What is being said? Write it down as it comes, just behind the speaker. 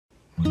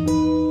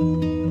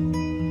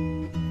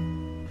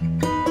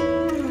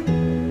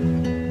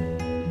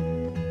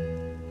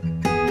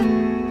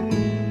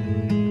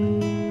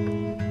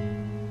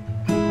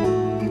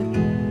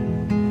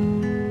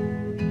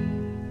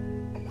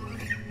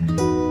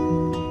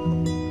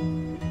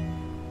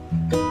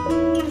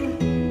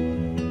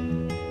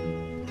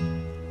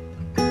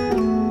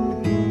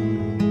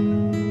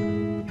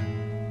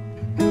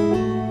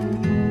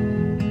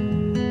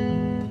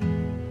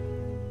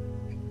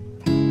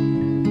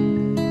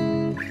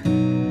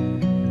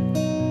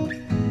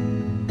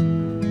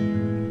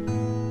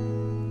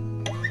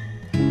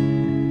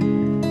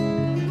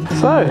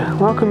So,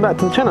 welcome back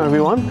to the channel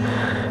everyone.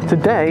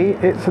 Today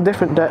it's a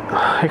different day.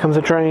 Here comes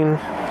a train.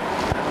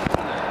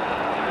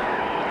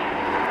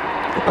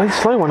 A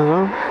slow one as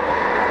well.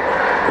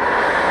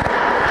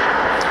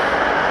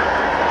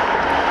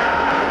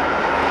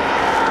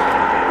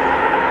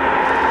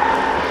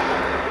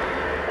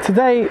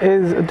 Today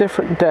is a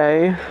different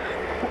day.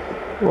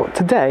 Well,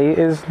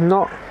 today's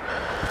not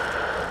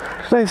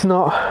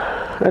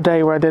a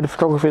day where I did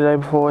photography the day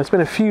before. It's been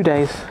a few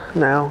days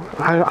now.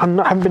 I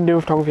haven't been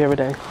doing photography every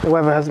day. The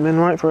weather hasn't been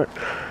right for it.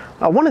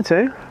 I wanted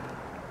to,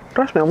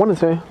 trust me, I wanted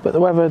to, but the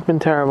weather has been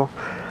terrible.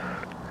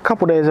 A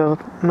couple of days of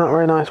not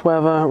very nice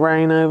weather,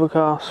 rain,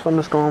 overcast,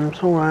 thunderstorms,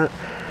 all right.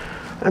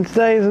 And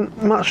today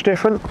isn't much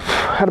different.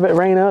 Had a bit of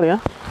rain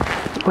earlier,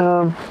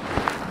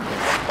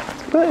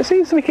 but it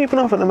seems to be keeping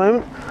off at the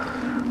moment.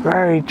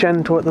 Very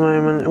gentle at the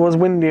moment. It was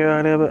windy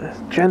earlier, but it's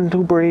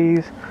gentle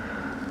breeze,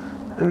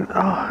 and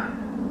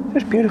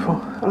just beautiful.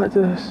 I like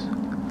to just,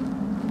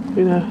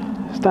 you know,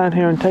 stand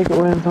here and take it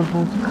all in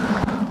sometimes.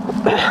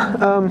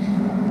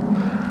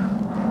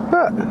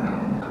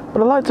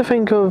 But I like to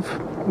think of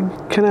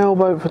canal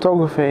boat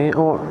photography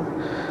or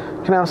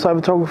Canalside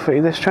photography,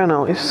 this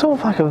channel, is sort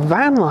of like a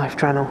van life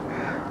channel.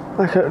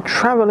 Like a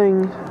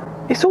travelling,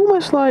 it's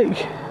almost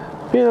like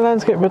being a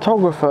landscape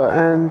photographer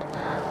and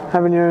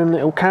having your own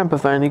little camper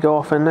van. You go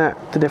off in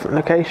that to different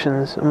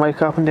locations and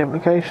wake up in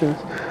different locations.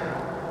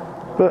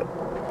 But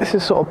this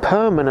is sort of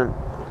permanent.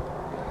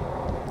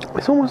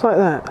 It's almost like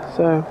that.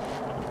 So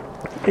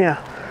yeah,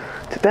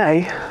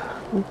 today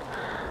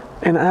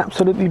in an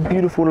absolutely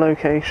beautiful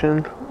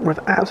location with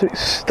absolutely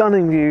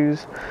stunning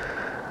views.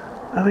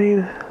 I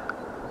mean,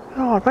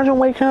 imagine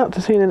waking up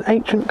to seeing an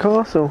ancient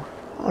castle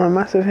on a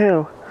massive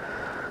hill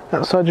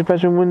outside your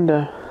bedroom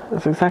window.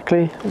 That's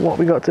exactly what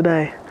we got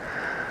today.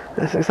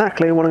 That's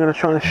exactly what I'm going to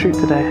try and shoot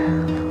today.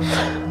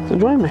 So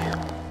join me.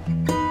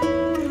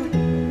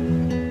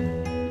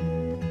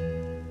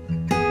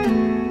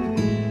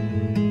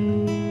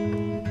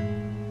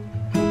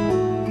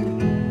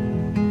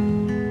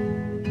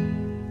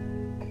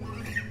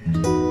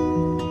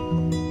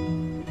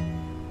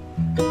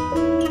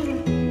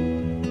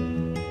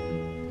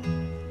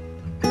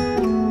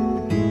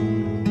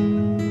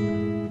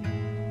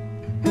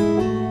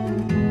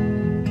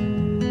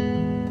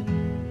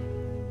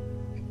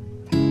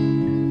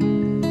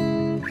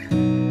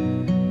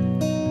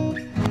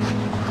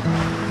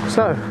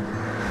 So,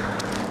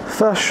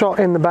 first shot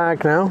in the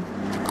bag now.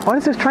 Why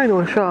does this train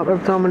always show up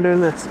every time I'm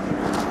doing this?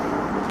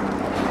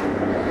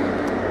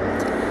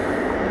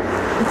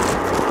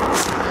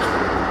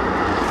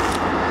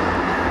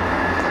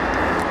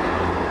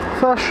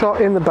 First shot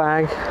in the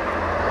bag,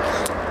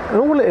 and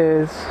all it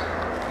is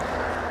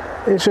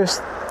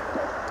just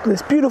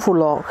this beautiful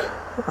lock.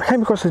 I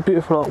came across this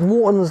beautiful lock,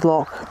 Wharton's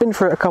lock. I've been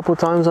through it a couple of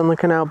times on the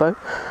canal boat,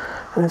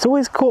 and it's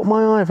always caught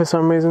my eye for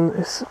some reason.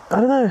 I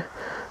don't know.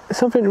 There's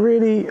something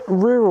really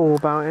rural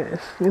about it.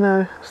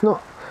 It's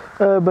not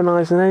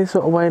urbanised in any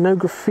sort of way, no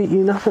graffiti,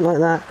 nothing like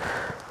that.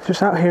 It's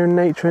just out here in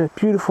nature, it's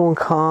beautiful and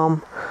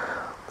calm.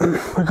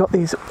 We've got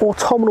these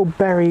autumnal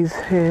berries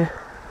here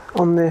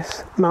on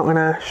this mountain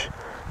ash,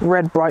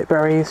 red bright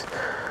berries.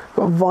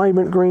 Got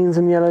vibrant greens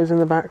and yellows in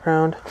the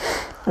background.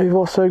 And we've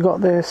also got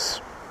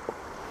this,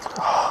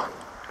 I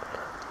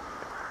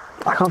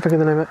can't think of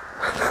the name of it,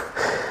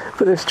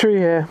 but this tree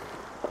here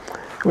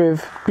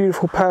with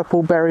beautiful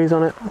purple berries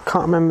on it,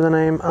 can't remember the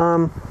name,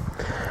 and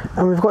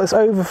we've got this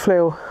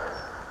overflow,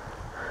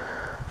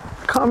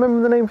 can't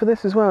remember the name for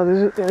this as well.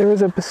 There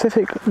is a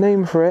specific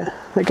name for it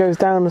that goes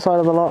down the side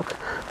of the lock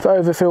for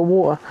overfill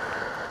water,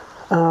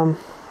 and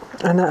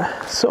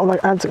that sort of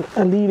like adds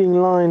a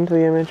leading line to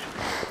the image.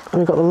 And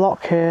we've got the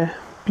lock here,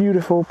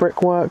 beautiful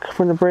brickwork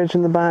from the bridge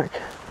in the back,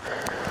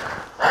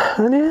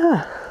 and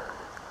yeah,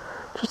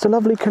 just a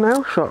lovely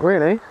canal shot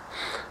really.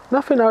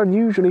 Nothing I would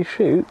usually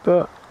shoot,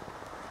 but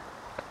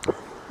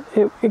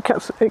it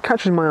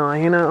catches my eye.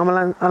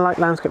 I like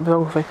landscape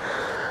photography,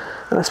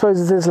 and I suppose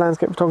it is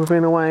landscape photography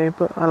in a way,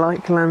 but I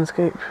like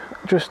landscape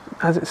just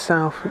as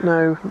itself.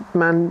 No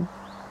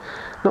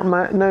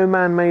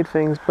man-made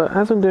things. But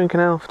as I'm doing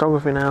canal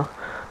photography now,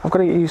 I've got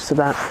to get used to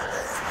that,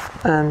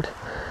 and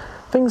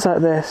things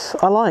like this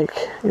I like,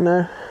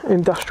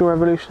 Industrial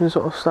Revolution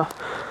sort of stuff.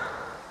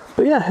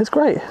 But yeah, it's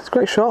great. It's a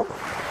great shot.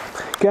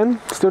 Again,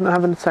 still not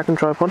having a second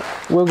tripod.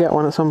 We'll get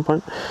one at some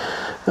point.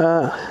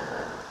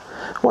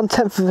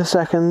 1/10 of a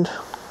second,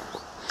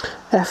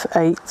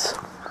 f8,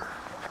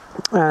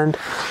 and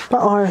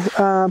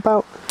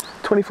about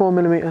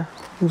 24mm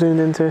I'm zoomed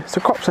into. It's a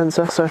crop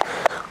sensor, so I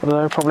don't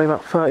know, probably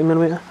about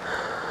 30mm.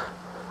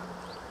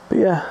 But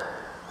yeah,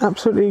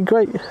 absolutely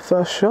great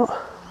first shot.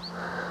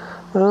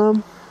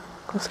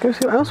 Let's go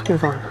see what else we can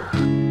find.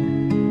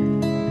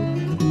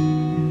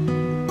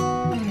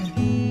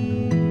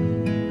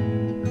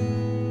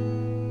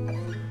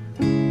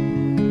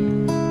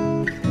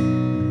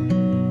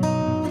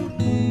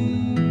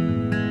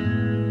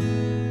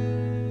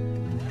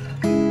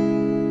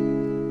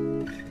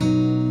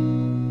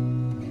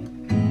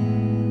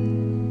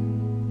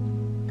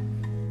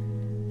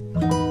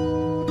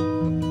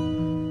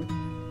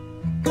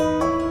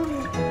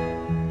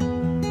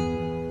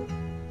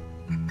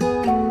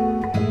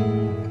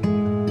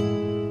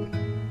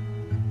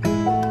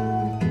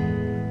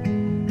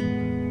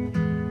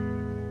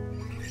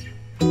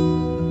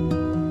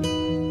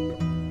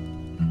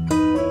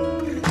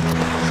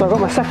 So I've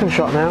got my second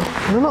shot now.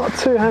 I'm not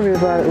too happy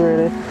about it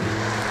really.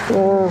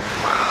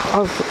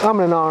 I'm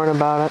in an hour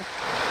about it,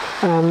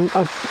 and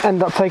I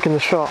ended up taking the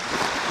shot.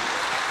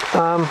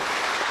 But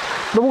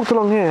I walked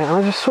along here and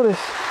I just saw this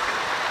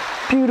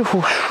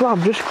beautiful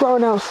shrub just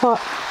growing out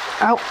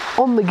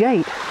on the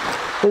gate.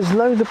 There's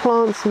loads of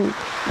plants and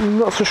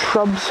lots of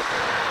shrubs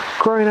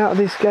growing out of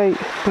this gate,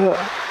 but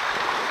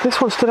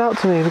this one stood out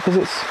to me because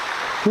it's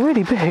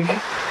really big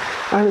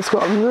and it's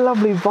got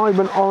lovely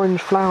vibrant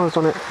orange flowers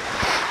on it.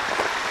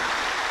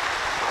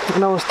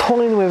 And I was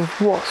toying with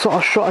what sort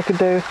of shot I could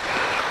do.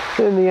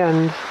 In the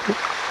end,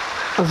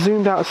 I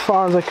zoomed out as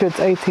far as I could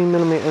to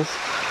 18mm,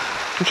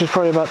 which is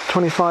probably about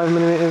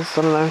 25mm,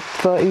 I don't know,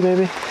 30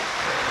 maybe.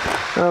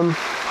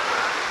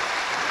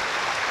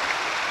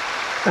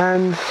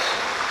 And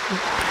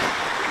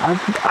I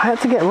had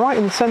to get right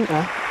in the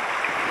centre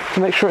to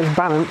make sure it's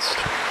balanced,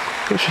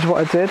 which is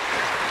what I did.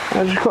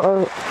 I just got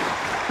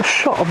a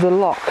shot of the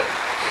lock,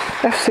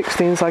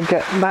 f/16, so I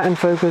get that in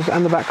focus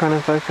and the background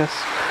in focus.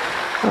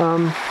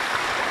 And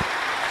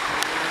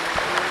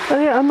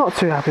yeah, I'm not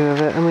too happy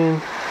with it. I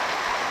mean,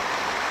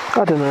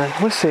 I don't know,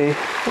 we'll see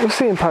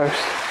in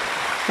post.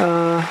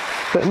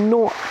 But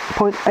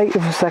 0.8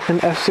 of a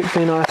second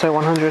f/16 ISO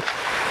 100.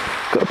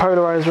 Got the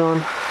polarizer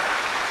on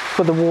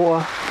for the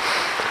water.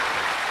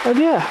 And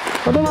yeah,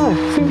 I don't know,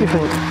 see what you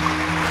think.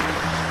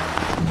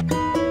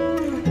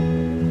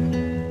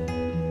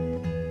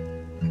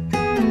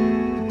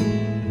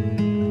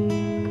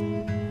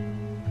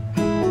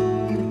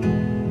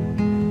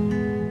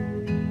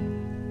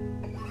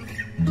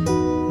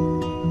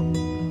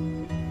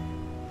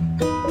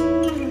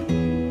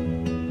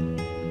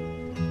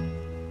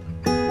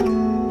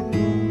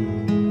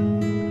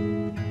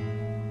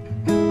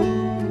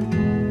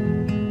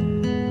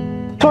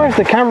 Sorry if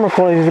the camera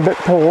quality is a bit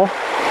poor,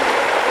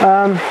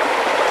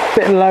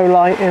 bit low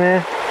light in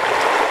here.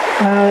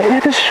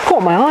 It just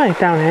caught my eye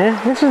down here.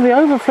 This is the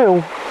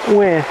overfill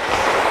weir,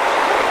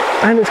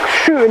 and it's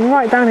shooting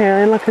right down here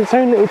in like its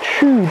own little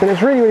tube, and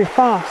it's really, really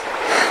fast.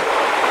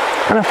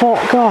 And I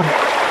thought, God,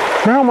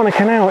 now I'm on a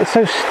canal, it's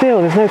so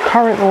still, there's no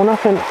current or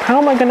nothing.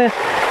 How am I going to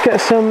get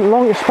some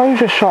long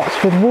exposure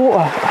shots with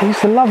water? I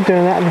used to love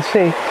doing that in the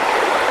sea.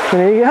 So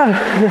there you go.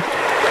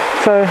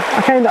 So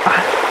I came to...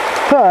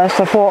 First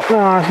I thought, no,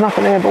 there's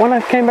nothing here, but when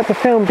I came back to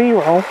film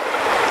B-roll,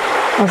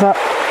 I was like,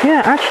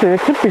 yeah, actually there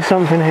could be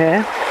something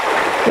here.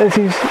 There's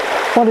these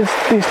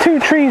two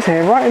trees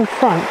here right in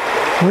front,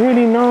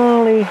 really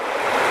gnarly,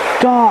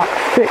 dark,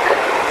 thick,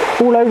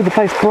 all over the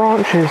place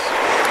branches,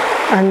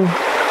 and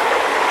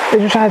it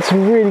just had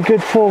some really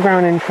good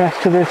foreground interest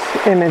to this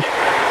image.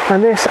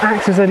 And this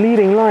acts as a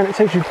leading line, it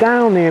takes you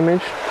down the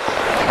image,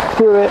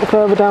 through it,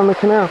 further down the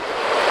canal.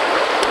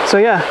 So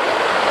yeah,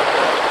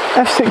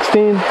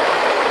 f/16,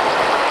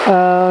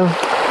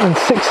 and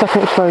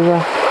 6-second exposure.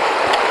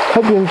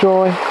 Hope you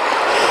enjoy.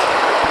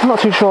 I'm not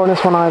too sure on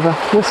this one either.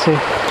 Let's see.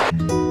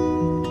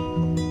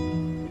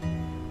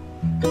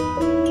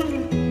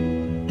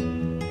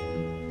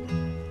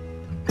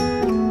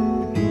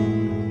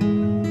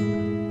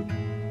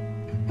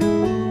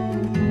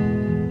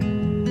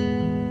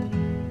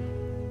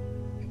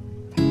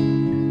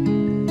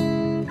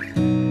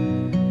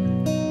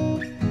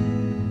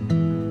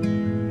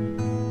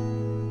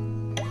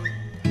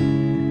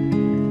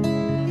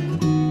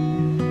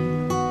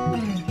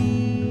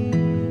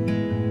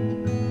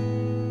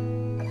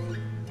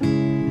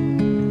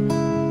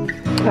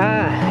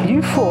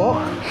 You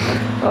thought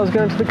I was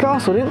going to the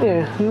castle, didn't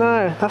you?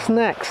 No, that's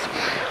next.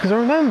 Because I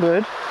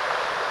remembered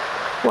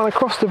when I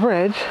crossed the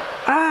bridge,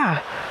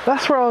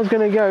 that's where I was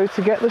going to go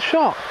to get the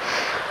shot.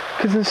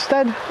 Because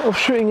instead of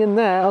shooting in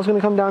there, I was going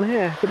to come down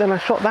here. But then I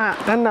shot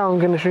that, and now I'm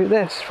going to shoot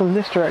this from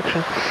this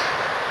direction.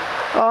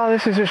 Oh,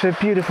 this is just a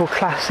beautiful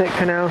classic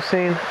canal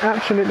scene.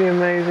 Absolutely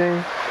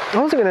amazing. I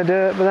wasn't going to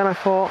do it, but then I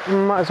thought,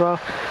 might as well.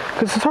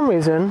 Because for some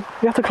reason,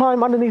 you have to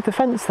climb underneath the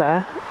fence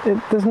there.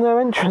 There's no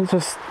entrance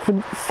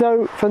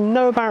for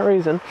no apparent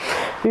reason,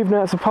 even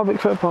though it's a public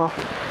footpath.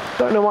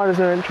 Don't know why there's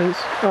no entrance.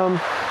 But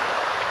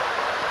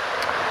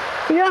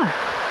yeah,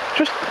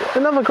 just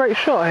another great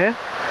shot here.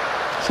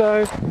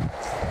 So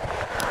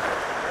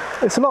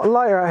It's a lot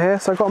lighter out here,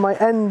 so I've got my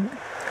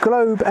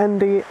Globe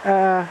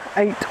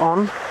ND8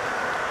 on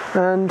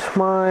and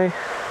my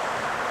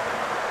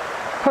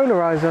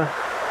polarizer,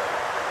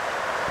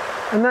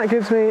 and that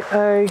gives me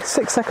a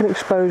 6-second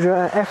exposure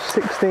at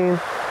f16.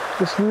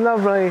 This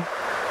lovely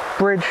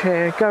bridge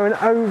here going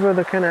over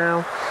the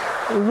canal,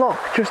 lock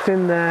just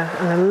in there,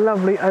 and a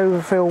lovely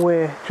overfill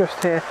weir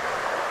just here,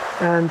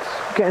 and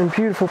getting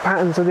beautiful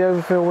patterns of the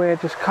overfill weir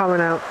just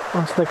coming out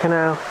onto the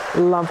canal.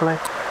 Lovely.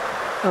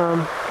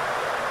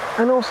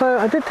 And also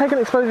I did take an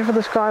exposure for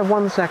the sky of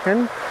 1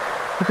 second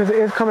because it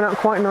is coming out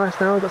quite nice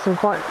now. We've got some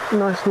quite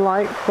nice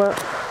light, but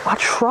I'll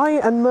try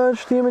and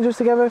merge the images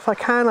together. If I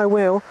can, I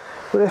will,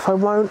 but if I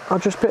won't, I'll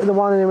just pick the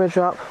one image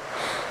up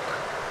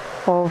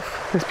of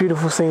this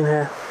beautiful scene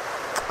here.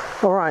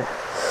 Alright,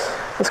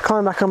 let's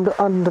climb back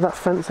under that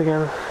fence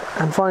again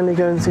and finally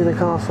go and see the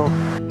castle.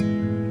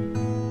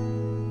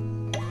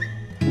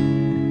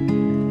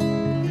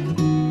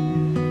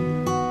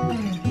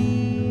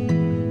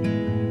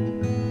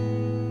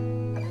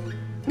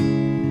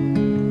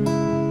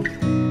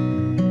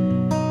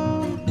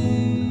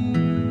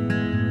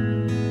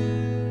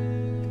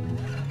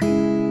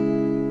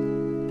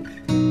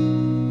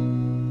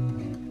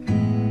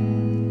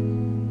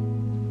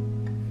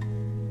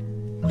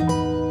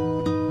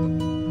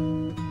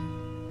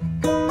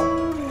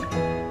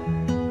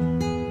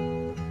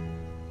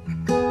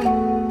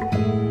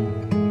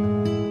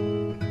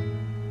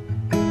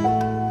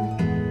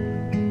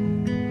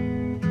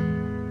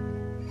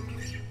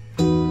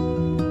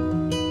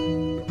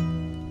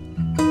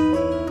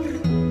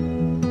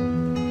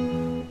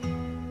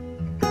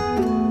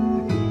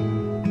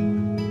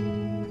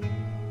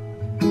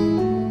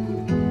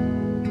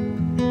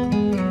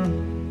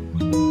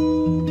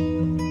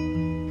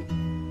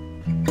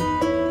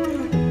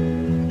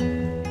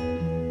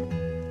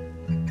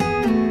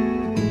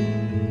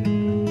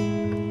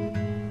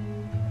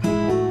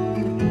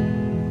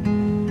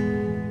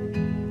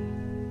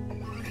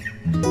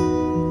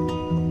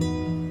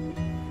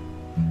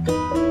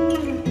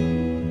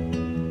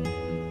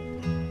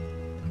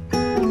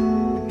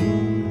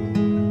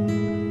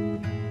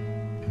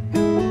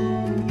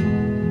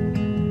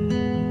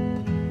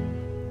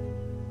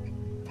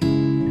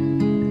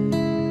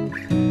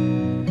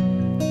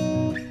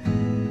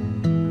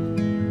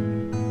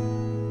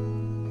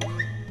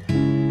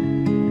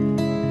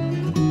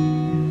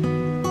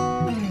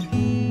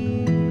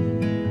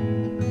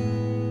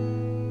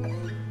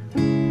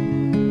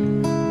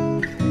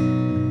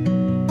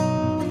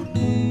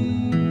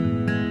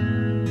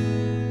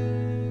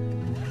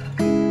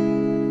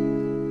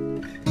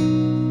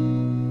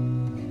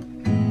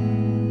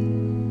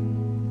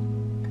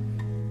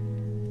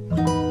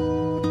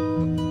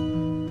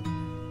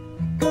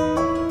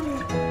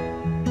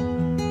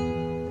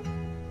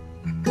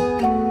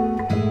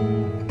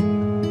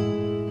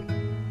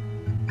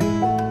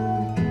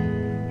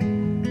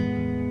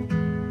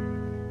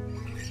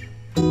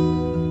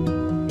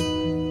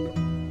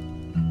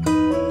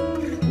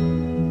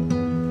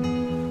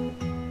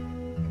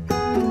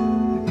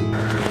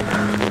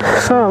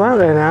 So I'm out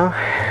there now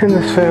in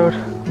this field.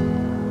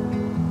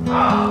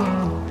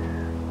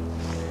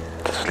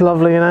 Just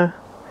lovely, you know.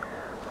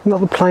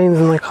 Not the planes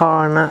in the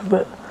car and that,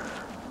 but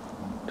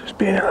just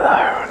being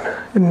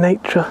alone in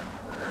nature.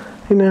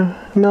 You know,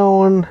 no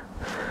one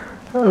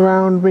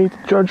around me to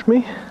judge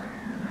me.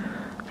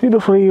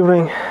 Beautiful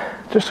evening,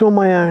 just on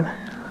my own.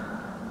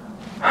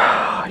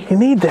 You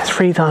need this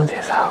free time to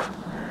yourself.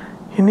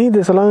 You need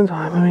this alone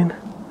time. I mean,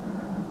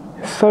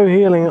 it's so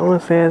healing, it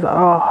honestly is.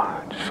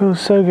 Oh, it just feels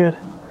so good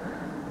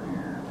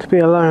to be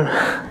alone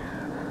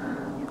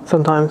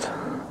sometimes.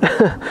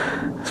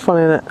 It's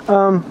funny, isn't it?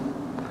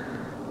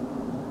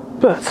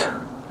 But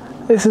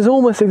this is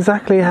almost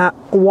exactly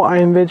what I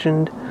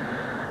envisioned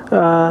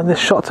this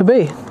shot to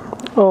be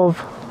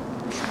of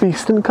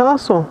Beeston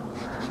Castle.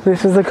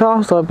 This is the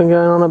castle I've been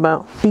going on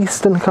about,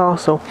 Beeston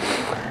Castle.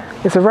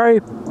 It's a very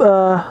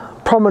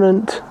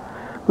prominent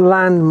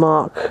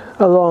landmark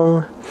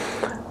along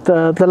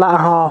the latter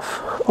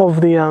half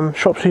of the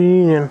Shropshire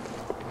Union.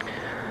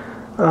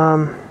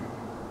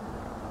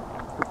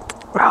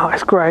 Oh,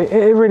 it's great.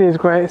 It really is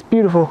great. It's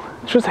beautiful.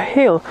 It's just a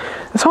hill.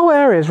 This whole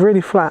area is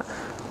really flat,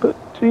 but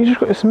you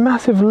just got this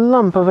massive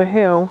lump of a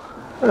hill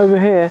over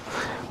here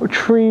with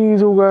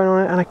trees all going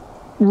on it and a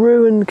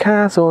ruined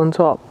castle on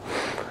top,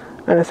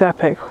 and it's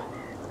epic.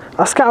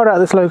 I scouted out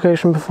this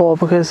location before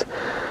because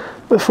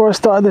before I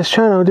started this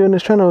channel, doing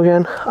this channel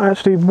again, I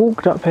actually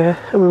walked up here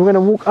and we were going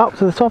to walk up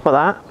to the top of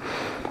that,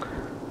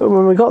 but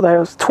when we got there it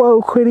was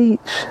 12 quid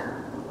each.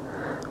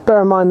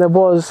 Bear in mind there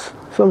was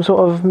some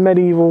sort of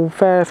medieval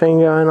fair thing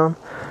going on,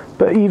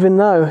 but even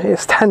though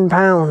it's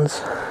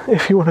 £10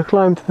 if you want to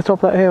climb to the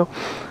top of that hill,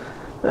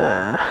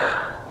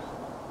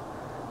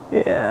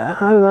 yeah,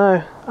 I don't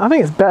know. I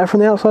think it's better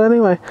from the outside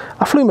anyway.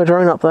 I flew my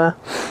drone up there,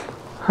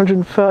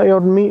 130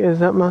 odd metres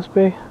that must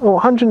be, or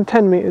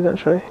 110 metres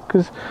actually,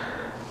 because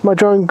my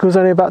drone was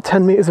only about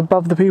 10 metres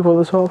above the people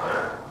at the top.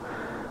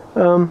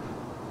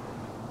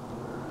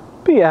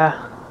 But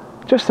yeah,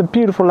 just a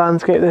beautiful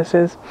landscape this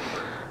is.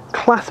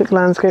 classic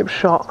landscape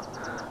shot.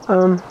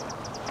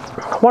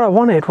 What I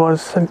wanted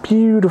was some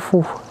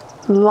beautiful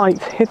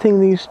light hitting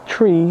these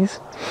trees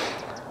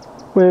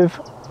with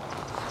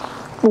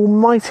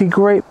almighty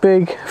great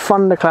big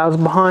thunderclouds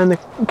behind the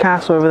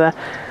castle over there,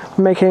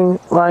 making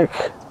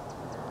like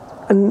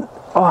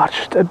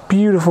just a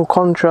beautiful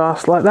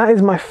contrast. Like, that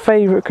is my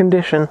favourite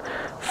condition.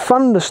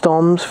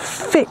 Thunderstorms,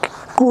 thick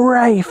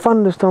grey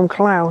thunderstorm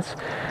clouds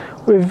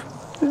with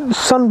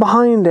sun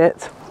behind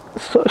it,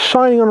 sort of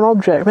shining on an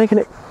object, making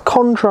it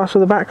contrast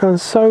with the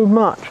background so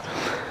much.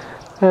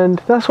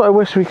 And that's what I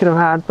wish we could have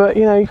had, but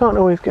you know, you can't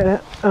always get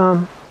it.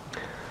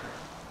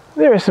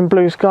 There is some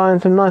blue sky and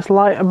some nice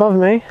light above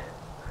me,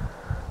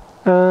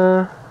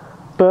 but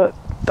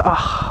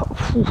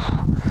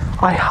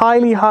I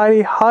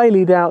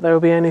highly doubt there will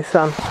be any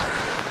sun.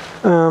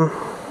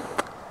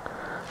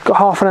 Got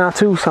half an hour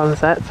till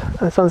sunset,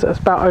 and sunset's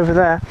about over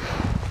there,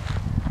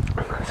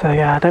 so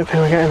yeah, I don't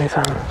think we'll get any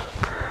sun,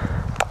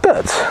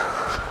 but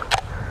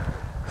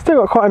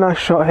still got quite a nice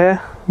shot here,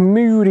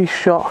 moody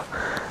shot.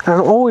 And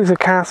always the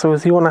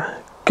castles, you want to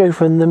go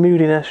for the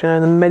moodiness, you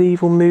know, the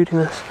medieval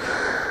moodiness.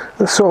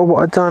 That's sort of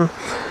what I've done.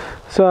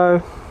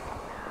 So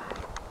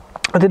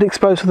I did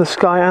expose for the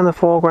sky and the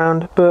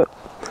foreground, but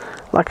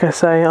like I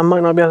say, I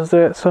might not be able to do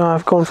it, so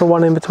I've gone for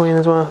one in between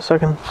as well, so I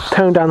can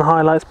tone down the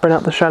highlights, bring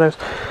out the shadows.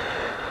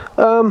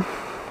 So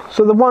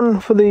the one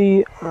for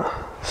the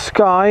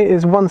sky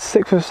is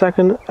 1/6 of a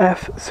second,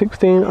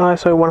 f16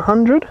 ISO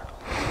 100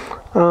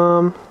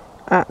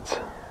 at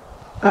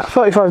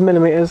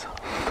 35mm.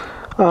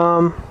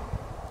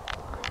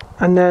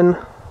 And then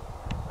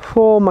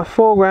for my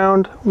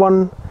foreground,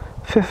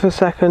 1/5 of a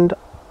second,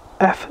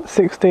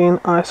 f16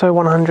 ISO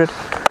 100.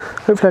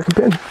 Hopefully I can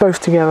put both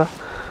together.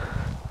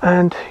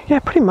 And yeah,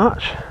 pretty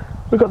much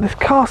we've got this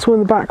castle in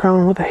the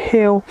background with a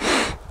hill,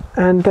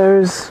 and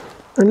there's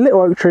a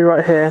little oak tree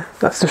right here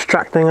that's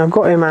distracting. I've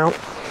got him out,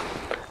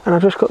 and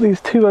I've just got these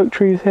two oak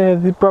trees here,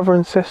 the brother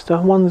and sister.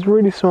 One's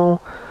really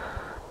small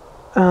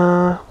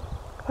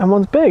and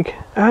one's big,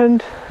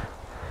 and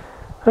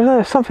I don't know,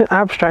 there's something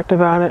abstract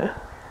about it.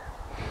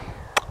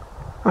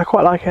 I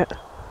quite like it.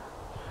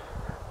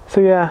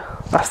 So yeah,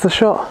 that's the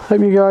shot. Hope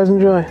you guys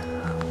enjoy.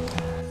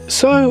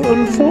 So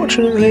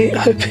unfortunately,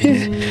 I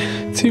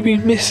appear to be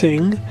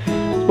missing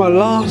my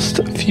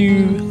last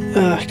few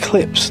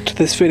clips to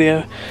this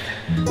video,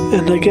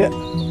 and I get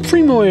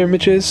 3 more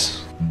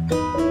images.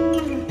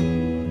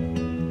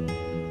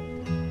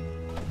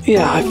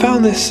 Yeah, I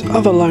found this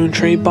other lone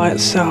tree by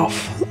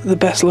itself, the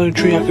best lone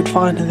tree I could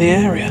find in the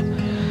area.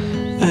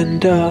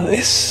 And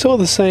it's sort of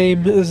the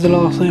same as the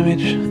last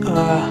image,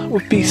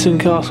 with Beeston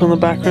Castle in the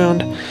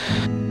background.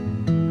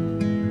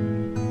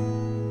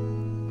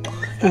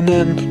 And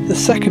then the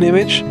second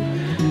image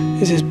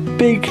is this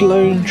big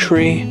lone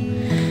tree,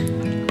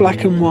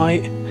 black and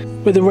white,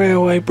 with the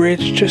railway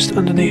bridge just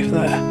underneath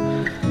there.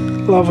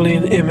 Lovely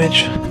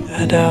image,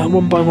 and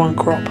 1x1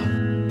 crop.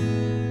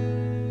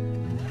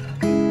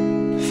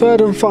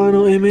 Third and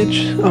final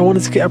image, I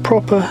wanted to get a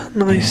proper,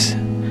 nice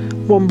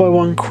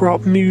 1x1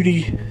 crop,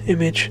 moody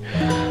image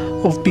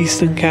of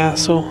Beeston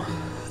Castle,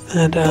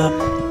 and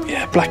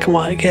yeah, black and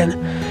white again,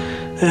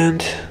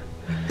 and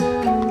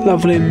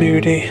lovely and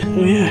moody.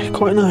 Yeah,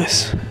 quite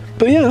nice.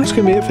 But yeah, that's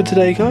going to be it for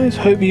today, guys.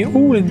 Hope you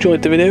all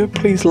enjoyed the video.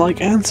 Please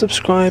like and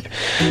subscribe.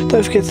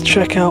 Don't forget to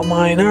check out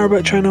my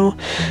narrowboat channel,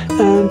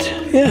 and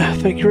yeah,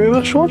 thank you very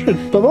much for watching.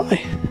 Bye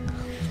bye.